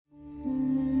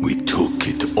We took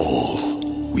it all.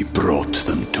 We brought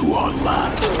them to our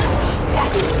land.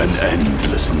 An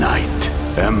endless night,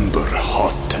 ember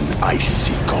hot and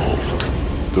icy cold.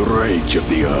 The rage of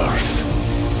the earth.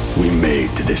 We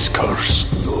made this curse.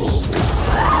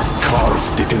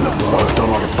 Carved it in the blood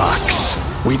on our backs.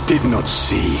 We did not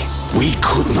see. We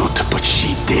could not, but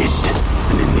she did.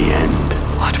 And in the end...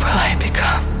 What will I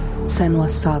become?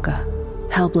 Senua's Saga.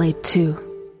 Hellblade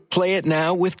 2. Play it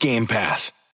now with Game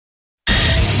Pass.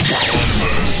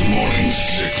 Holmberg's Morning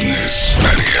Sickness.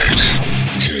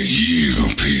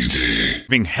 98 KUPD.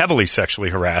 Being heavily sexually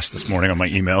harassed this morning on my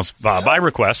emails by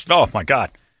request. Oh, my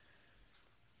God.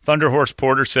 Thunder Horse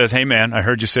Porter says, hey, man, I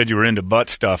heard you said you were into butt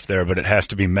stuff there, but it has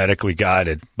to be medically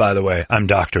guided. By the way, I'm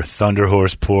Dr. Thunder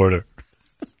Horse Porter.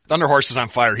 Thunder Horse is on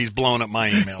fire. He's blowing up my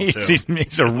email, too.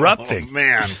 He's erupting. Oh,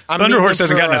 man. Thunder Horse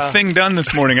hasn't gotten a thing done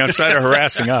this morning outside of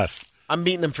harassing us. I'm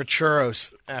meeting them for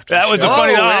churros after that the was show. a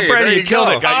funny. Hey, Brady, you killed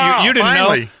it. You didn't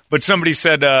finally know, but somebody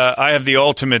said I have the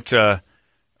ultimate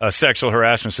sexual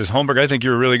harassment. Says Holmberg, I think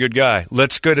you're a really good guy.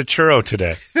 Let's go to churro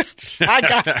today. I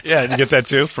got Yeah, did you get that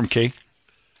too from Key?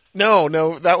 No,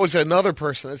 that was another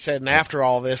person that said, and after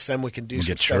all this, then we can do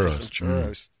some get stuff with churros. some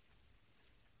churros.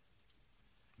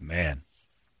 Man,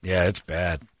 yeah, it's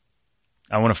bad.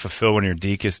 I want to fulfill one of your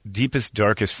deepest,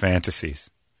 darkest fantasies.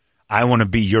 I want to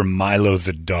be your Milo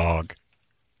the dog.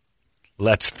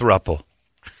 Let's thruple.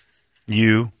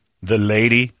 You, the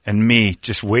lady, and me,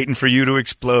 just waiting for you to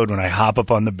explode when I hop up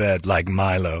on the bed like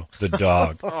Milo the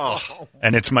dog.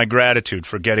 And it's my gratitude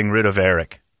for getting rid of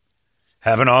Eric.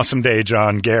 Have an awesome day,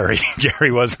 John. Gary.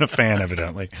 Gary wasn't a fan,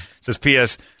 evidently. Says,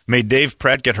 P.S. May Dave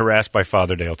Pratt get harassed by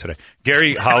Fatherdale today.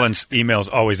 Gary Holland's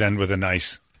emails always end with a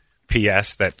nice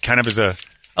P.S. that kind of is a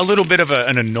little bit of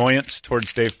an annoyance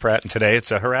towards Dave Pratt, and today it's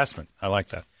a harassment. I like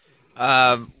that.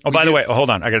 By the way, hold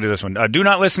on. I got to do this one. Do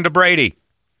not listen to Brady.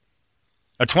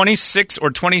 A 26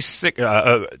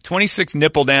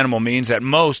 nippled animal means at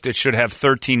most it should have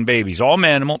 13 babies. All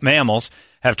mammals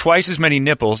have twice as many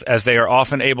nipples as they are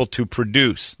often able to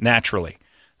produce naturally.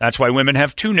 That's why women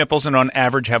have 2 nipples and on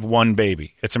average have 1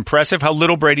 baby. It's impressive how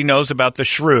little Brady knows about the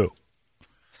shrew.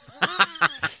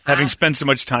 Having spent so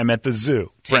much time at the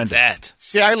zoo. Take that.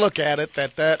 See, I look at it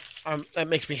that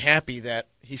makes me happy that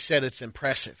he said it's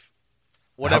impressive.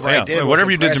 Whatever I did, whatever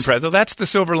you did is impressive. That's the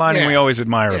silver lining we always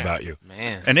admire about you.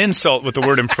 Man. An insult with the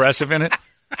word impressive in it.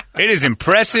 It is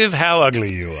impressive how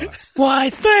ugly you are. Why,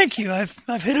 thank you. I've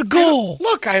hit a goal.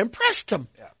 Look, I impressed him.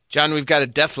 John, we've got a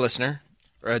deaf listener,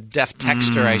 or a deaf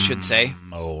texter, I should say.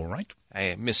 All right.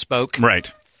 I misspoke.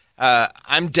 Right.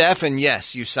 I'm deaf, and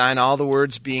yes, you sign all the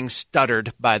words being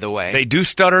stuttered, by the way. They do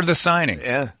stutter the signings.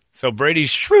 Yeah. So Brady's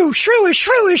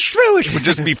shrewish would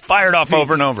just be fired off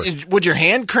over and over. Would your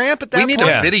hand cramp at that We need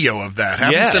point? a video of that.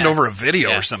 Have him send over a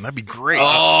video or something. That'd be great.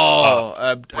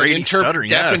 Brady stuttering,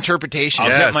 deaf yes. interpretation. I'll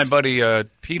get my buddy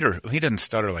Peter. He doesn't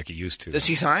stutter like he used to. Does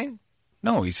he sign?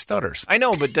 No, he stutters. I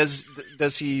know, but does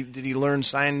he? Did he learn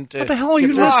sign? What the hell are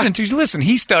you listening to? Listen,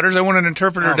 he stutters. I want an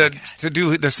interpreter to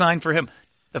do the sign for him.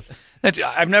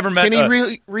 I've never met. Can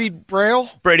he read Braille?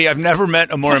 Brady, I've never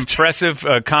met a more impressive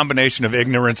combination of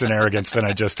ignorance and arrogance than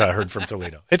I just heard from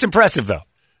Toledo. It's impressive, though.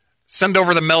 Send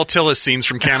over the Mel Tillis scenes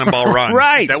from Cannonball Run.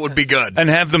 Right. That would be good. And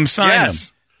have them sign Yes.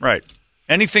 them. Right.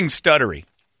 Anything stuttery.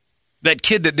 That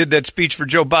kid that did that speech for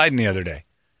Joe Biden the other day.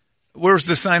 Where's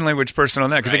the sign language person on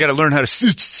that? Because they got to learn how to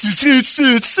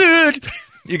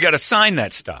You got to sign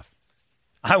that stuff.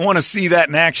 I want to see that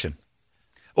in action.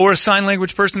 Or a sign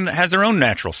language person that has their own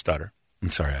natural stutter. I'm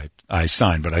sorry, I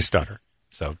sign, but I stutter.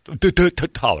 So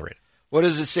tolerate it. What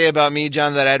does it say about me,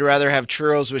 John, that I'd rather have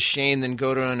churros with Shane than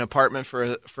go to an apartment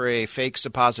for a fake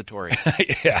suppository?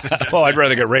 Yeah. Well, I'd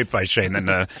rather get raped by Shane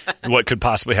than what could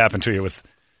possibly happen to you with,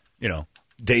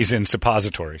 days in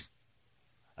suppositories.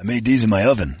 I made these in my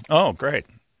oven. Oh, great.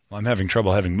 Well, I'm having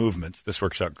trouble having movements. This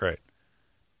works out great.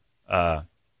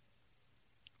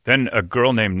 Then a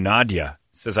girl named Nadia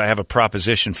says, I have a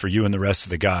proposition for you and the rest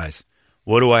of the guys.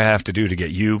 What do I have to do to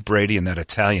get you, Brady, and that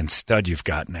Italian stud you've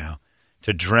got now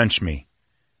to drench me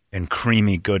in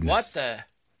creamy goodness? What the?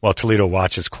 While Toledo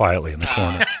watches quietly in the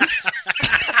corner.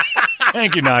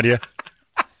 Thank you, Nadia.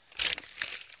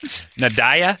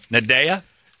 Nadia?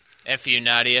 F you,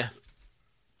 Nadia.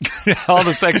 All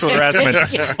the sexual harassment.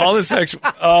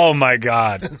 Oh, my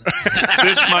God.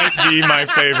 This might be my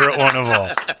favorite one of all.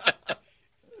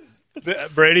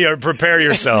 Brady, prepare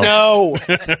yourself. No.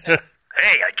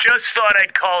 Hey, I just thought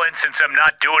I'd call in since I'm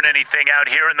not doing anything out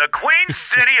here in the Queen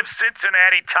City of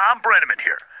Cincinnati. Tom Brenneman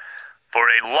here for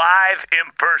a live,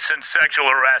 in-person sexual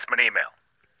harassment email.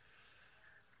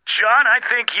 John, I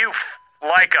think you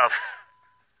like a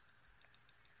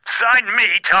Sign me,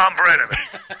 Tom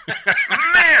Brenneman,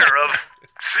 mayor of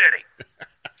city.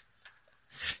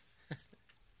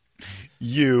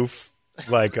 You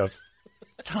like a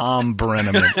Tom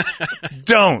Brenneman.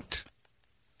 Don't.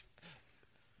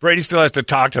 Brady still has to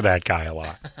talk to that guy a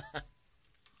lot.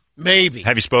 Maybe.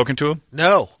 Have you spoken to him?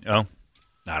 No. Oh,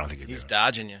 I don't think he's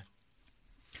dodging you.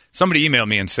 Somebody emailed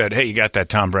me and said, hey, you got that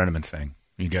Tom Brenneman thing.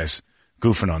 You guys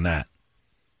goofing on that.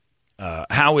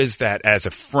 How is that as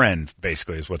a friend,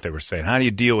 basically, is what they were saying. How do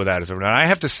you deal with that as a friend? I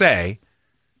have to say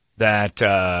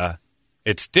that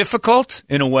it's difficult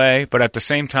in a way, but at the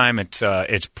same time,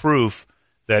 it's proof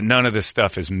that none of this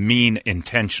stuff is mean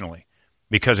intentionally.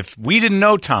 Because if we didn't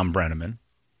know Tom Brenneman,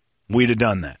 we'd have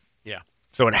done that. Yeah.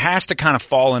 So it has to kind of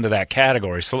fall into that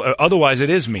category. So otherwise, it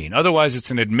is mean. Otherwise,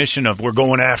 it's an admission of we're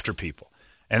going after people.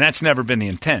 And that's never been the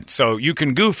intent. So you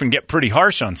can goof and get pretty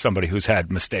harsh on somebody who's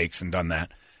had mistakes and done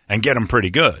that and get them pretty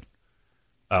good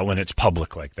when it's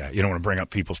public like that. You don't want to bring up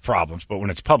people's problems, but when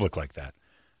it's public like that.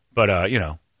 But,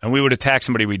 and we would attack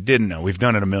somebody we didn't know. We've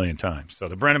done it a million times. So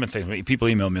the Brenneman thing, people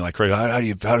email me like, crazy.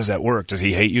 How does that work? Does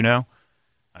he hate you now?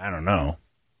 I don't know.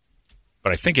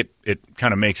 But I think it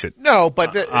kind of makes it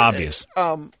obvious.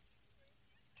 I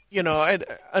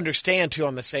understand, too,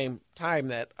 on the same time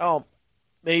that,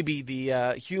 maybe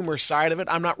the humor side of it,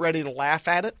 I'm not ready to laugh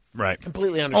at it. Right.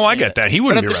 Completely understand. Oh, I get that. He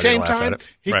wouldn't be ready to laugh at it. But at the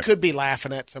same time, he could be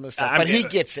laughing at some of the stuff. But he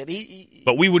gets it.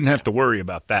 But we wouldn't have to worry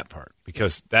about that part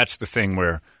because that's the thing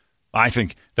where I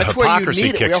think the that's hypocrisy where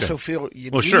you need kicks it. We also in. feel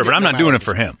you well, sure, but I'm not doing it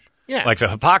for him. Yeah. Like the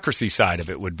hypocrisy side of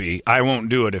it would be, I won't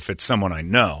do it if it's someone I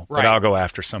know, but I'll go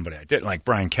after somebody I didn't. Like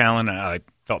Brian Callen, I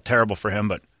felt terrible for him,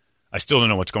 but I still don't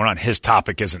know what's going on. His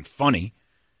topic isn't funny,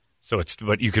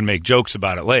 but you can make jokes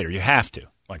about it later. You have to.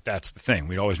 Like, that's the thing.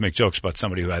 We'd always make jokes about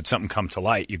somebody who had something come to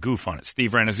light. You goof on it.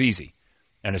 Steve Rannazzisi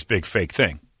and his big fake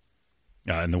thing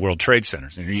in the World Trade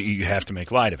Centers. And you have to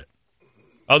make light of it.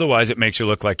 Otherwise, it makes you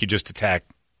look like you just attack.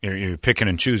 You're picking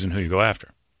and choosing who you go after.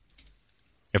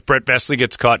 If Brett Vesley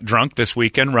gets caught drunk this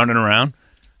weekend running around,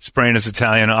 spraying his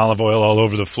Italian olive oil all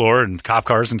over the floor and cop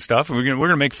cars and stuff, we're going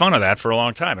to make fun of that for a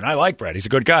long time. And I like Brett. He's a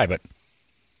good guy, but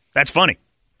that's funny.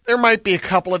 There might be a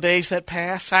couple of days that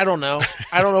pass. I don't know.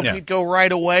 I don't know if we'd go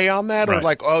right away on that or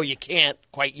like, oh, you can't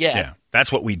quite yet. Yeah,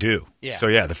 that's what we do. Yeah. So,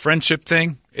 the friendship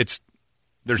thing,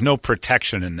 there's no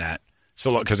protection in that.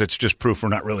 So, because it's just proof we're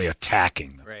not really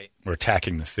attacking them. Right. We're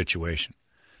attacking the situation.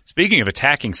 Speaking of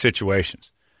attacking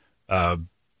situations, Brian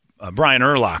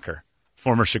Urlacher,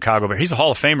 former Chicago Bear, he's a Hall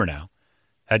of Famer now,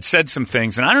 had said some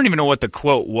things, and I don't even know what the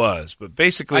quote was, but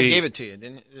basically... I gave it to you,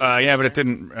 didn't you? Yeah, but it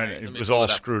didn't... it was all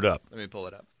screwed up. Let me pull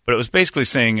it up. But it was basically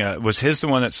saying, was his the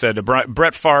one that said,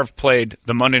 Brett Favre played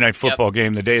the Monday Night Football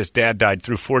game the day his dad died,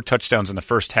 threw 4 touchdowns in the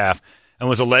first half, and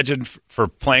was a legend for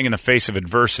playing in the face of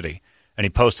adversity. And he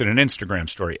posted an Instagram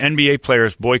story. NBA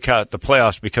players boycott the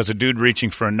playoffs because a dude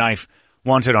reaching for a knife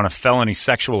wanted on a felony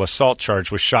sexual assault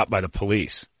charge was shot by the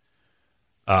police.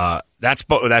 That's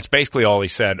basically all he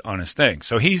said on his thing.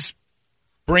 So he's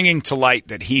bringing to light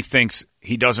that he thinks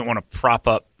he doesn't want to prop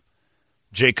up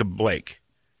Jacob Blake,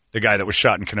 the guy that was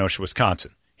shot in Kenosha,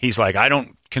 Wisconsin. He's like, I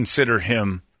don't consider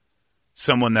him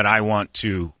someone that I want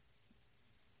to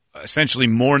essentially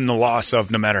mourn the loss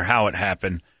of no matter how it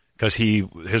happened, because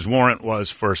his warrant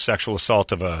was for sexual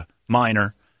assault of a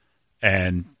minor,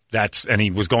 and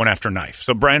he was going after a knife.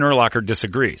 So Brian Urlacher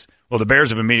disagrees. Well, the Bears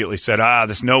have immediately said,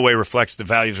 this no way reflects the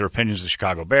values or opinions of the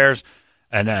Chicago Bears,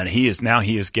 and then he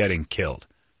is getting killed.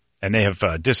 And they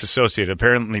have disassociated.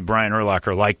 Apparently, Brian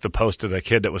Urlacher liked the post of the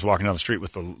kid that was walking down the street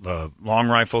with the long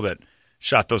rifle that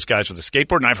shot those guys with a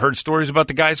skateboard. And I've heard stories about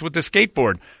the guys with the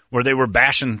skateboard where they were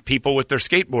bashing people with their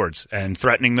skateboards and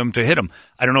threatening them to hit them.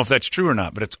 I don't know if that's true or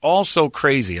not, but it's all so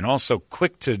crazy and also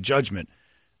quick to judgment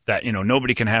that,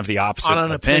 nobody can have the opposite on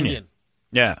an opinion.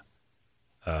 Yeah.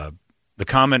 The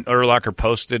comment Urlacher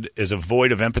posted is a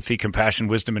void of empathy, compassion,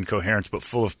 wisdom, and coherence, but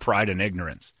full of pride and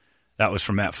ignorance. That was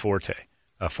from Matt Forte,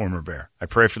 a former Bear. I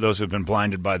pray for those who have been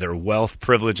blinded by their wealth,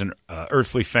 privilege, and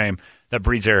earthly fame that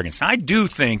breeds arrogance. I do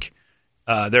think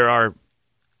there are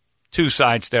two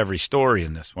sides to every story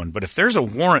in this one, but if there's a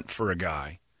warrant for a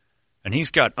guy and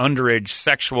he's got underage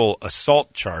sexual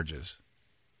assault charges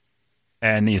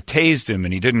and you tased him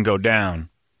and he didn't go down,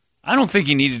 I don't think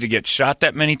he needed to get shot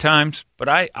that many times, but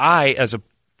I as a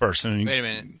person... Wait a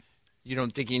minute. You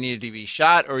don't think he needed to be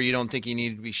shot, or you don't think he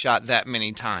needed to be shot that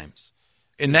many times?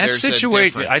 In that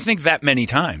situation, I think that many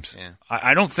times. Yeah.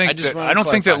 I don't think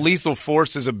that lethal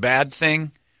force is a bad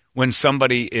thing when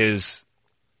somebody is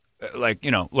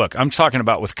look, I'm talking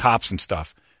about with cops and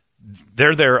stuff.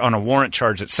 They're there on a warrant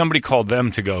charge that somebody called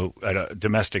them to go at a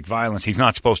domestic violence. He's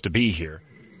not supposed to be here.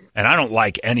 And I don't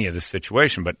like any of this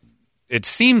situation, but it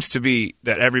seems to be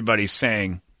that everybody's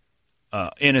saying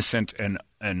innocent and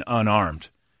unarmed.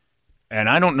 And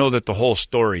I don't know that the whole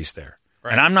story's there.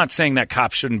 Right. And I'm not saying that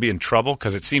cop shouldn't be in trouble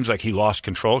because it seems like he lost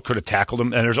control, could have tackled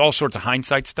him. And there's all sorts of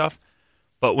hindsight stuff.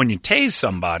 But when you tase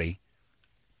somebody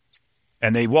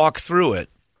and they walk through it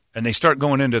and they start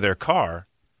going into their car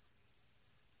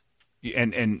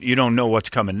and you don't know what's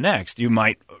coming next, you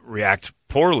might react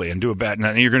poorly and do a bad –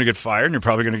 and you're going to get fired and you're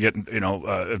probably going to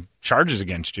get charges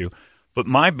against you. But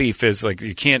my beef is like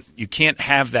you can't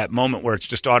have that moment where it's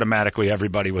just automatically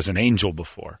everybody was an angel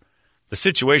before. The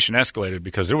situation escalated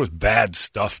because there was bad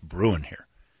stuff brewing here.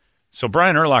 So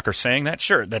Brian Urlacher saying that,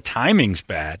 sure, the timing's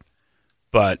bad,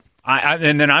 but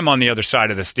and then I'm on the other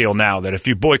side of this deal now that if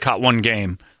you boycott one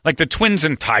game, like the Twins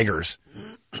and Tigers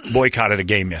boycotted a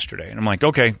game yesterday, and I'm like,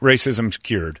 okay, racism's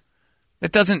cured.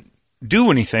 It doesn't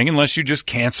do anything unless you just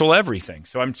cancel everything.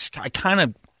 So I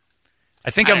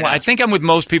think I'm with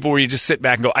most people where you just sit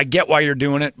back and go, I get why you're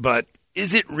doing it, but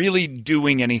is it really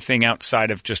doing anything outside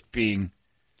of just being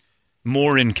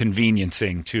more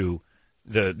inconveniencing to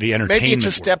the entertainment? Maybe it's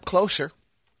a step closer.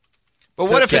 But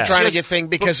what if it's trying to get thing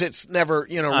because it's never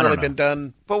really been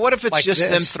done? But what if it's like just this?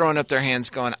 them throwing up their hands,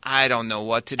 going, "I don't know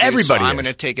what to do, Everybody so I'm going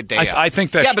to take a day off." I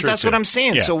think that's true. But that's true what I'm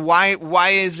saying. Yeah. So why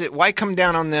is it? Why come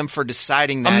down on them for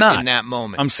deciding that in that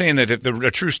moment? I'm saying that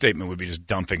a true statement would be just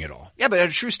dumping it all. Yeah, but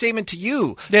a true statement to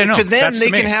you, to them, they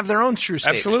can have their own true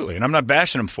statement. Absolutely, and I'm not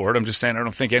bashing them for it. I'm just saying I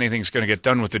don't think anything's going to get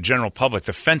done with the general public.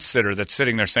 The fence sitter that's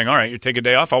sitting there saying, "All right, you take a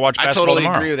day off. I'll watch basketball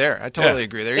tomorrow." I totally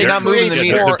agree there. You're not moving the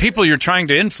meter. meter. The people you're trying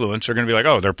to influence are going to be like,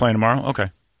 "Oh, they're playing tomorrow. Okay."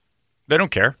 They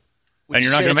don't care. And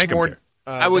you're not going to make them care.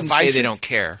 I wouldn't say they don't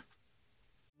care.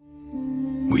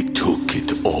 We took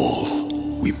it all.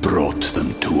 We brought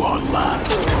them to our land.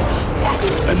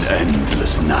 An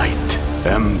endless night,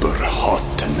 ember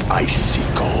hot and icy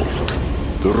cold.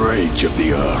 The rage of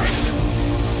the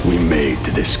earth. We made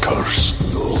this curse.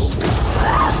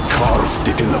 Carved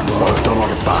it in the blood on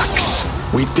our backs.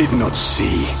 We did not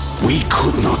see. We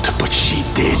could not, but she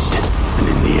did. And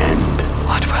in the end...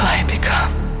 What will I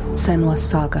become? Senua's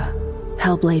Saga.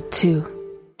 Hellblade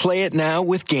 2. Play it now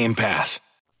with Game Pass.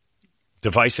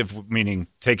 Divisive meaning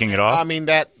taking it off? I mean,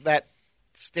 that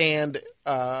stand,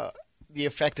 the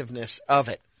effectiveness of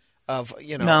it.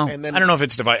 No, and then, I don't know if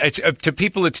it's divisive. To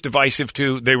people, it's divisive,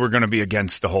 too. They were going to be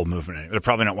against the whole movement. They're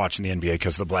probably not watching the NBA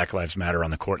because the Black Lives Matter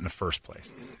on the court in the first place.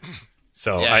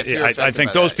 So I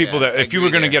think those people that if you were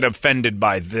going to get offended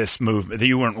by this movement,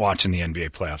 you weren't watching the NBA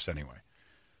playoffs anyway.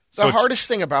 The hardest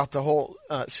thing about the whole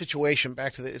situation,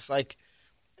 back to it's like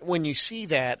when you see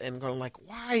that and going like,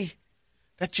 why?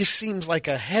 That just seems like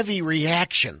a heavy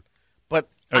reaction. But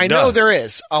I know there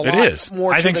is a lot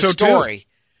more to the story. Too.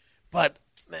 But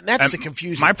that's the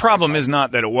confusing My problem is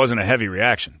not that it wasn't a heavy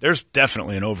reaction. There's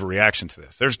definitely an overreaction to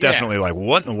this. There's definitely like,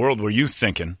 what in the world were you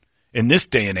thinking in this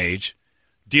day and age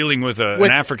dealing with an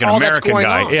African-American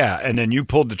guy? On. Yeah, and then you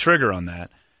pulled the trigger on that.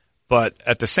 But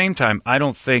at the same time, I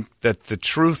don't think that the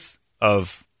truth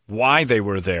of why they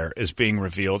were there is being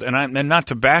revealed. And not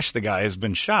to bash the guy who's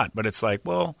been shot, but it's like,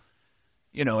 well,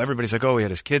 everybody's like, oh, he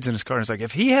had his kids in his car. And it's like,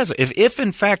 if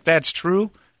in fact that's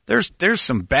true, there's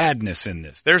some badness in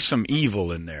this. There's some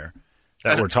evil in there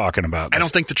that we're talking about. I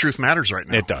don't think the truth matters right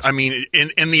now. It does. I mean,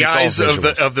 in the eyes of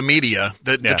the media,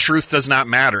 the truth does not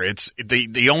matter. It's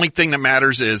the only thing that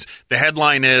matters is the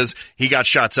headline is he got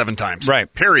shot 7 times.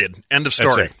 Right. Period. End of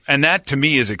story. And that to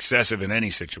me is excessive in any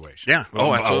situation. Yeah.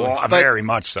 Oh, absolutely. Very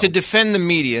much so. To defend the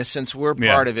media, since we're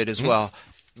part of it as well,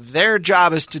 their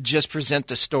job is to just present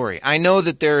the story. I know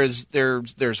that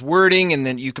there's wording and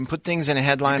then you can put things in a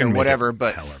headline or whatever,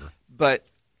 but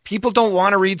people don't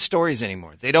want to read stories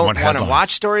anymore. They don't want to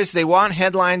watch stories. They want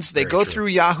headlines. They go through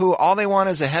Yahoo. All they want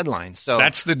is a headline. So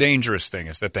that's the dangerous thing,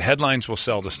 is that the headlines will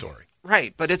sell the story.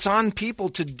 Right, but it's on people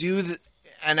to do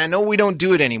and I know we don't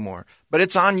do it anymore, but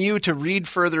it's on you to read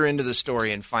further into the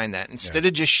story and find that instead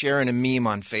of just sharing a meme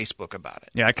on Facebook about it.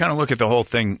 Yeah, I kind of look at the whole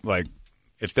thing like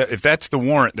if that's the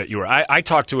warrant that you were. I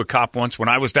talked to a cop once when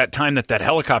I was that time that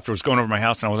helicopter was going over my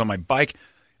house and I was on my bike.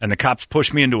 And the cops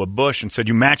pushed me into a bush and said,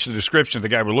 you match the description of the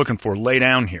guy we're looking for. Lay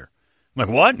down here. I'm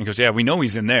like, what? And he goes, yeah, we know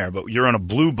he's in there, but you're on a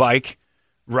blue bike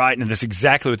riding. And that's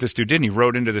exactly what this dude did. And he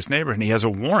rode into this neighborhood, and he has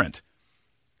a warrant.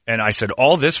 And I said,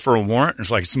 all this for a warrant? It's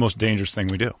like, it's the most dangerous thing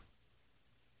we do.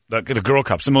 The girl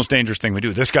cop's the most dangerous thing we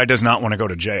do. This guy does not want to go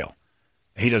to jail.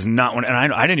 He does not want –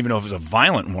 and I didn't even know if it was a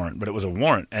violent warrant, but it was a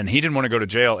warrant. And he didn't want to go to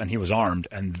jail, and he was armed.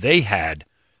 And they had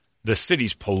the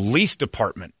city's police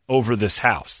department over this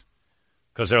house.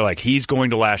 Because they're like, he's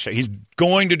going to lash out. He's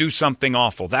going to do something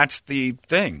awful. That's the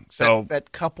thing. So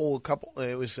that couple.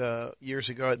 It was years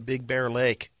ago at Big Bear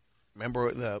Lake.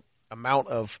 Remember the amount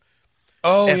of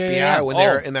FBI when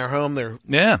they're in their home.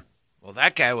 Well,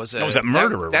 that guy was that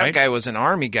murderer, right? That guy was an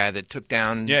army guy that took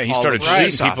down. Yeah, he started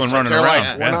shooting people and running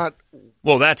around. We're not.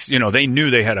 Well, that's they knew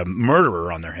they had a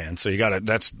murderer on their hands, so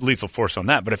that's lethal force on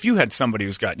that. But if you had somebody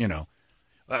who's got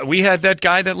we had that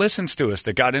guy that listens to us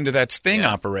that got into that sting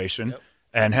operation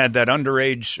and had that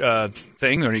underage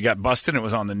thing where he got busted and it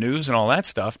was on the news and all that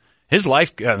stuff. His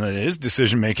life, his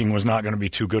decision making was not going to be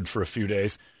too good for a few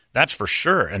days. That's for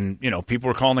sure. And people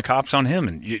were calling the cops on him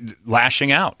and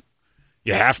lashing out.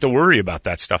 You have to worry about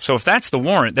that stuff. So if that's the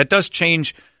warrant, that does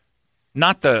change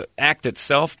not the act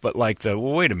itself, but like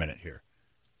wait a minute here.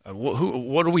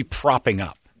 What are we propping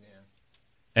up? Yeah.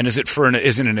 And is it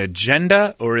is it an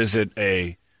agenda or is it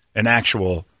an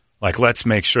actual, like, let's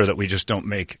make sure that we just don't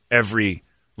make every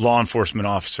law enforcement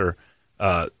officer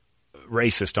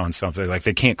racist on something, like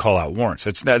they can't call out warrants.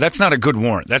 That's not a good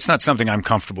warrant. That's not something I'm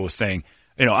comfortable with saying.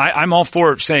 I'm all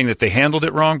for saying that they handled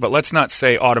it wrong, but let's not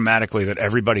say automatically that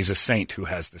everybody's a saint who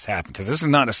has this happen, because this is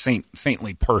not a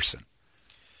saintly person.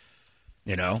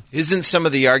 Isn't some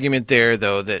of the argument there,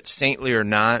 though, that saintly or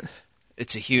not,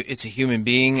 it's a human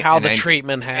being? How the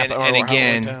treatment happened. And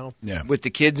again, with the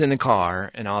kids in the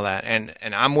car and all that, and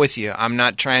I'm with you. I'm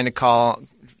not trying to call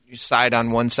side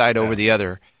on one side over the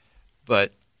other,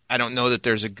 but I don't know that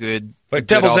there's a good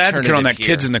devil's advocate on that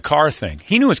kids in the car thing.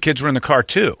 He knew his kids were in the car,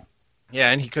 too. Yeah,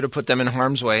 and he could have put them in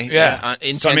harm's way. Yeah.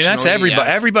 So, that's everybody.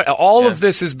 Yeah. Everybody. All of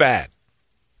this is bad.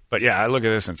 But, I look at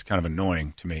this and it's kind of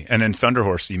annoying to me. And then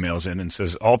Thunderhorse emails in and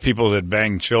says, all people that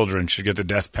bang children should get the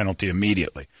death penalty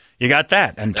immediately. You got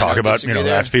that. And talk about,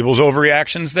 that's people's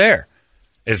overreactions there.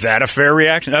 Is that a fair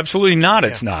reaction? Absolutely not.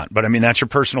 It's not. But, that's your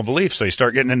personal belief. So you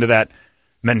start getting into that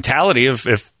mentality of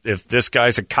if this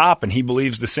guy's a cop and he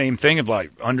believes the same thing of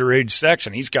like underage sex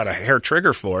and he's got a hair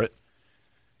trigger for it.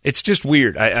 It's just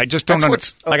weird. I just don't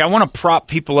I want to prop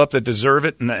people up that deserve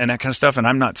it and that kind of stuff. And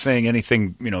I'm not saying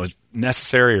anything, is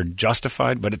necessary or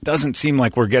justified, but it doesn't seem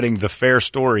like we're getting the fair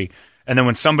story. And then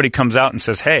when somebody comes out and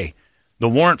says, hey, the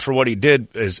warrant for what he did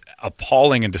is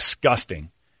appalling and disgusting,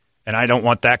 and I don't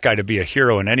want that guy to be a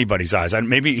hero in anybody's eyes.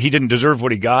 Maybe he didn't deserve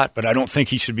what he got, but I don't think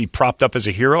he should be propped up as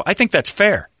a hero. I think that's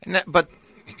fair. But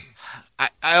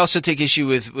I also take issue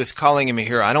with calling him a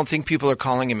hero. I don't think people are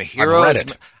calling him a hero. I've read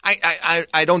it.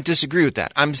 I don't disagree with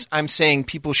that. I'm saying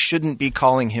people shouldn't be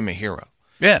calling him a hero.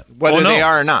 Yeah. Whether they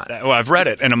are or not. Well, I've read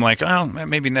it, and I'm like, oh,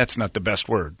 maybe that's not the best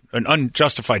word. An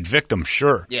unjustified victim,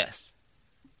 sure. Yes.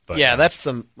 But, that's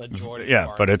the majority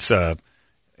part. But it's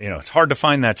it's hard to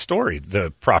find that story,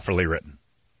 the properly written.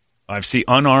 I see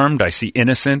unarmed, I see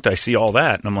innocent, I see all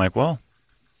that, and I'm like, well,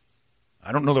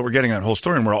 I don't know that we're getting that whole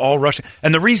story, and we're all rushing.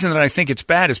 And the reason that I think it's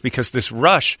bad is because this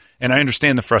rush, and I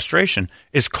understand the frustration,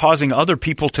 is causing other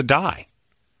people to die.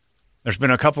 There's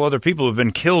been a couple other people who have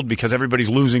been killed because everybody's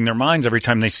losing their minds every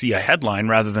time they see a headline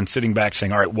rather than sitting back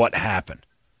saying, all right, what happened?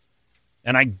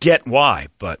 And I get why,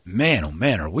 but man, oh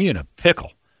man, are we in a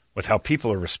pickle with how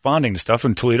people are responding to stuff.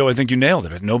 In Toledo, I think you nailed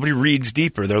it. If nobody reads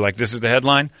deeper, they're like, this is the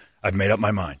headline, I've made up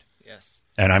my mind.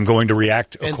 And I'm going to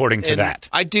react according to that.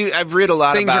 I've read a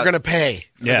lot things about... Things are going to pay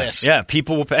for this. Yeah,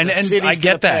 people will pay. And I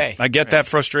get that. I get that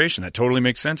frustration. That totally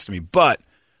makes sense to me. But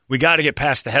we got to get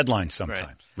past the headlines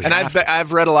sometimes. Right. And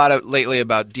I've read a lot lately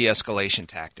about de-escalation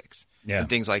tactics and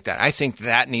things like that. I think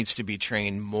that needs to be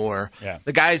trained more. Yeah.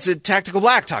 The guys at Tactical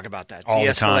Black talk about that, all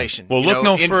de-escalation. Well, look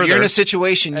no further. If you're in a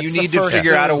situation, you need to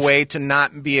figure out a way to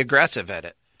not be aggressive at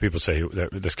it. People say,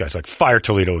 this guy's like, fire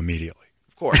Toledo immediately.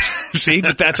 Course. See,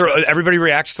 but that's everybody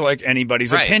reacts to like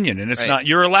anybody's opinion, and it's not.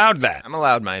 You're allowed that. I'm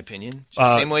allowed my opinion,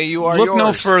 the same way you are. Look yours.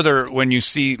 no further when you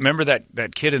see. Remember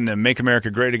that kid in the "Make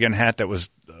America Great Again" hat that was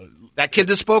that kid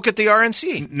that spoke at the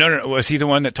RNC. No, was he the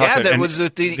one that talked? Yeah, that was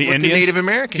with the Native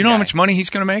American. Do you know how much money he's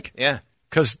going to make? Yeah.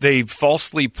 Because they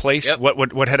falsely placed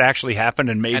what had actually happened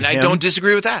and made him. And I don't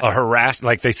disagree with that.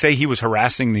 Like they say he was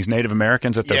harassing these Native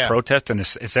Americans at their protest, and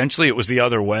essentially it was the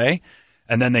other way.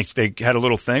 And then they had a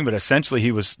little thing, but essentially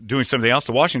he was doing something else.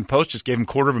 The Washington Post just gave him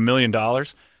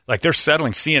 $250,000. Like they're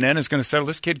settling. CNN is going to settle.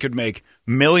 This kid could make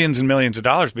millions and millions of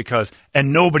dollars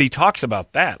and nobody talks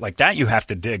about that. Like that you have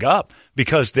to dig up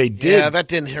because they did. Yeah, that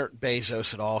didn't hurt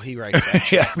Bezos at all. He writes that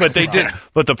check. But they did.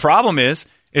 But the problem is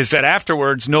that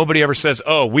afterwards nobody ever says,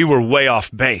 oh, we were way off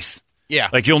base. Yeah.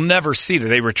 Like you'll never see that.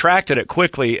 They retracted it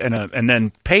quickly and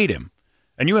then paid him.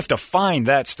 And you have to find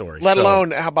that story. Let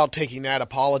alone, how about taking that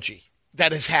apology?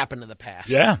 That has happened in the past.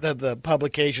 Yeah. The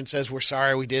publication says, we're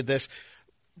sorry we did this,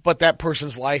 but that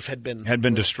person's life had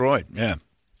been destroyed. Yeah.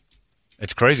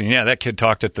 It's crazy. Yeah, that kid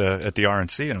talked at the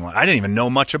RNC, and I'm like, I didn't even know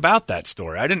much about that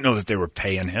story. I didn't know that they were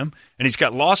paying him. And he's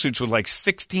got lawsuits with like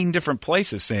 16 different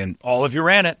places saying, all of you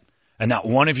ran it. And not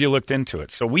one of you looked into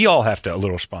it. So we all have a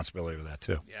little responsibility with that,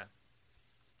 too. Yeah.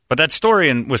 But that story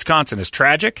in Wisconsin is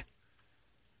tragic.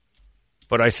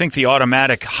 But I think the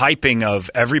automatic hyping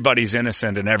of everybody's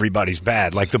innocent and everybody's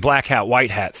bad, like the black hat, white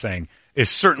hat thing, is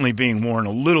certainly being worn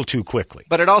a little too quickly.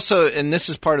 But it also, and this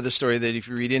is part of the story that if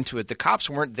you read into it, the cops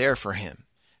weren't there for him.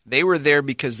 They were there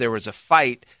because there was a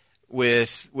fight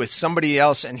with somebody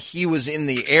else, and he was in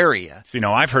the area. So,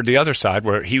 I've heard the other side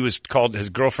where he was called, his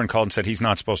girlfriend called and said he's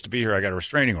not supposed to be here. I got a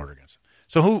restraining order against him.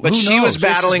 So who she knows? was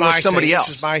battling with somebody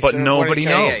else. But nobody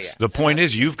knows. Yeah. The point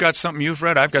is, you've got something you've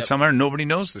read, I've got something, and nobody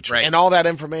knows the truth. Right. And all that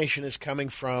information is coming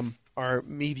from our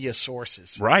media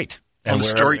sources. Right. And the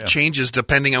story changes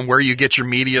depending on where you get your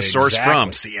media source from.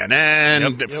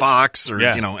 CNN, Fox, or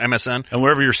MSN. And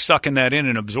wherever you're sucking that in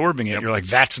and absorbing it, you're like,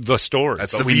 that's the story.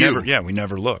 That's the view. We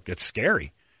never look. It's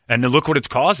scary. And then look what it's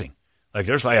causing.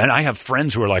 And I have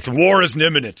friends who are like, war is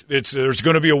imminent. There's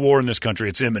going to be a war in this country.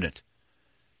 It's imminent.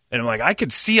 And I'm like, I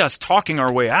could see us talking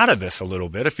our way out of this a little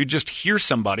bit if you just hear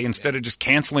somebody instead of just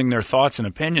canceling their thoughts and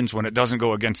opinions when it doesn't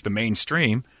go against the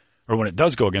mainstream. Or when it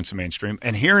does go against the mainstream,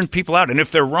 and hearing people out. And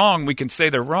if they're wrong, we can say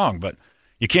they're wrong. But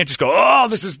you can't just go, oh,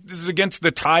 this is against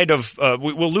the tide of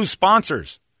we'll lose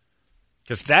sponsors.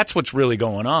 Because that's what's really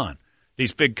going on.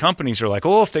 These big companies are like,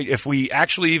 oh, if we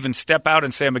actually even step out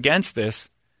and say I'm against this,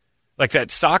 like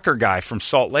that soccer guy from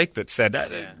Salt Lake that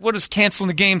said, what is canceling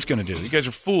the games going to do? You guys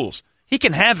are fools. He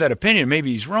can have that opinion.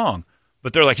 Maybe he's wrong.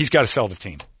 But they're like, he's got to sell the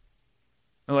team.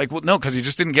 They're like, well, no, because he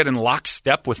just didn't get in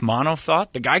lockstep with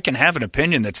monothought. The guy can have an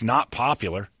opinion that's not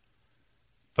popular,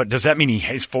 but does that mean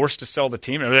he's forced to sell the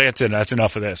team? That's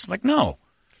enough of this. I'm like, no.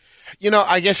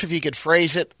 I guess if you could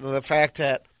phrase it, the fact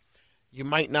that you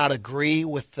might not agree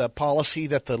with the policy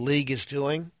that the league is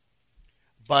doing,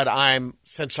 but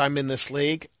since I'm in this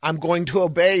league, I'm going to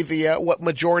obey the what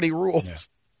majority rules. Yeah.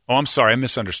 Oh, I'm sorry, I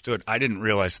misunderstood. I didn't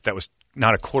realize that was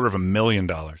not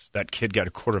 $250,000. That kid got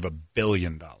 $250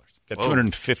 million. Got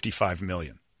 $255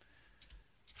 million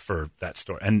for that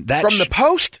story, and that from the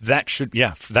Post. That should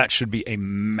be a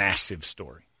massive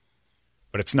story,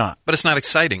 but it's not. But it's not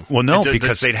exciting. Well, no,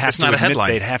 because they'd have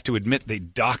to admit they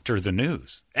doctor the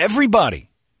news. Everybody.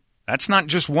 That's not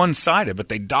just one-sided, but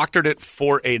they doctored it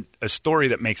for a story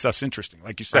that makes us interesting.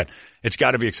 Like you said, It's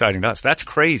got to be exciting to us. That's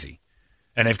crazy,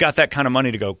 and they've got that kind of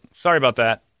money to go. Sorry about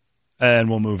that, and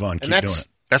we'll move on. Keep doing it.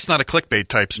 That's not a clickbait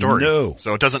type story. No,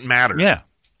 so it doesn't matter. Yeah.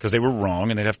 Because they were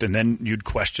wrong, and and then you'd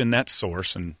question that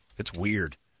source, and it's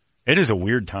weird. It is a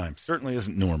weird time. Certainly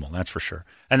isn't normal, that's for sure.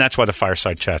 And that's why the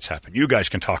fireside chats happen. You guys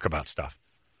can talk about stuff.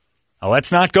 Now,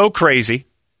 let's not go crazy.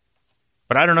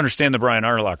 But I don't understand the Brian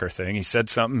Urlacher thing. He said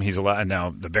something. He's allowed. Now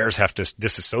the Bears have to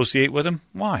disassociate with him.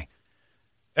 Why?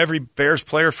 Every Bears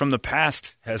player from the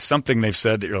past has something they've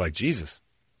said that you're like, Jesus.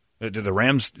 Do the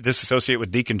Rams disassociate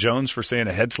with Deacon Jones for saying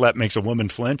a head slap makes a woman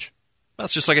flinch?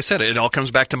 That's just like I said. It all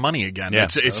comes back to money again. Yeah.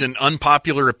 It's an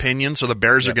unpopular opinion, so the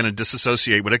Bears are going to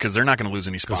disassociate with it because they're not going to lose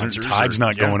any sponsors. Tide's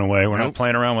not going away. We're not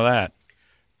playing around with that.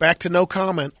 Back to no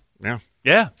comment.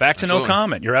 Yeah, back to no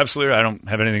comment. You're absolutely right. I don't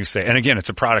have anything to say. And again, it's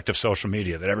a product of social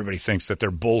media that everybody thinks that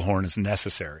their bullhorn is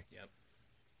necessary. Yep.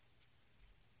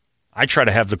 I try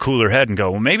to have the cooler head and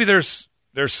go, well, maybe there's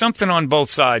something on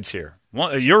both sides here.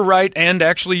 You're right, and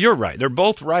actually you're right. They're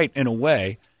both right in a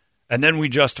way. And then we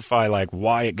justify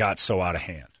why it got so out of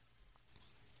hand.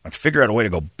 Like figure out a way to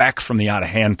go back from the out of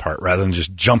hand part rather than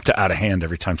just jump to out of hand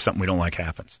every time something we don't like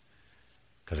happens.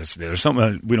 Because there's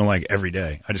something we don't like every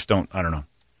day. I don't know.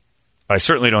 But I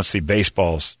certainly don't see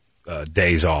baseball's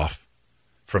days off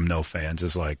from no fans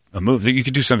as like a move. You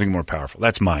could do something more powerful.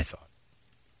 That's my thought.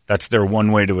 That's their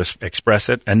one way to express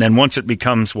it. And then once it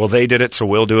becomes, well, they did it, so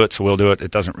we'll do it,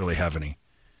 it doesn't really have any.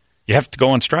 You have to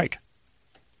go on strike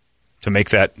to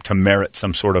make that, to merit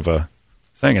some sort of a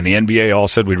thing. And the NBA all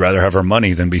said we'd rather have our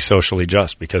money than be socially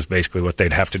just because basically what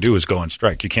they'd have to do is go on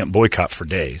strike. You can't boycott for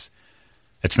days.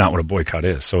 It's not what a boycott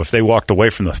is. So if they walked away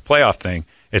from the playoff thing,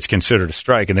 it's considered a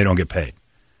strike and they don't get paid.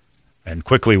 And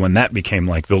quickly when that became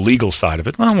like the legal side of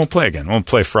it, well, we'll play again. We'll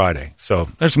play Friday. So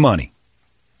there's money.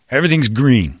 Everything's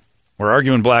green. We're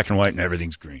arguing black and white and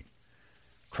everything's green.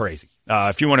 Crazy.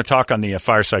 If you want to talk on the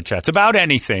fireside chats about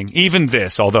anything, even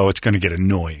this, although it's going to get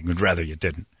annoying, would rather you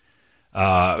didn't.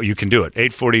 You can do it.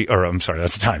 840, or I'm sorry,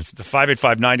 that's the time. It's the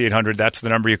 585-9800. That's the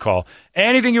number you call.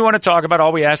 Anything you want to talk about,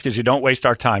 all we ask is you don't waste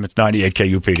our time. It's 98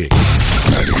 KUPD.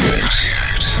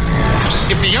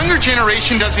 If the younger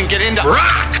generation doesn't get into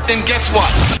rock, then guess what?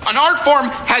 An art form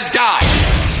has died.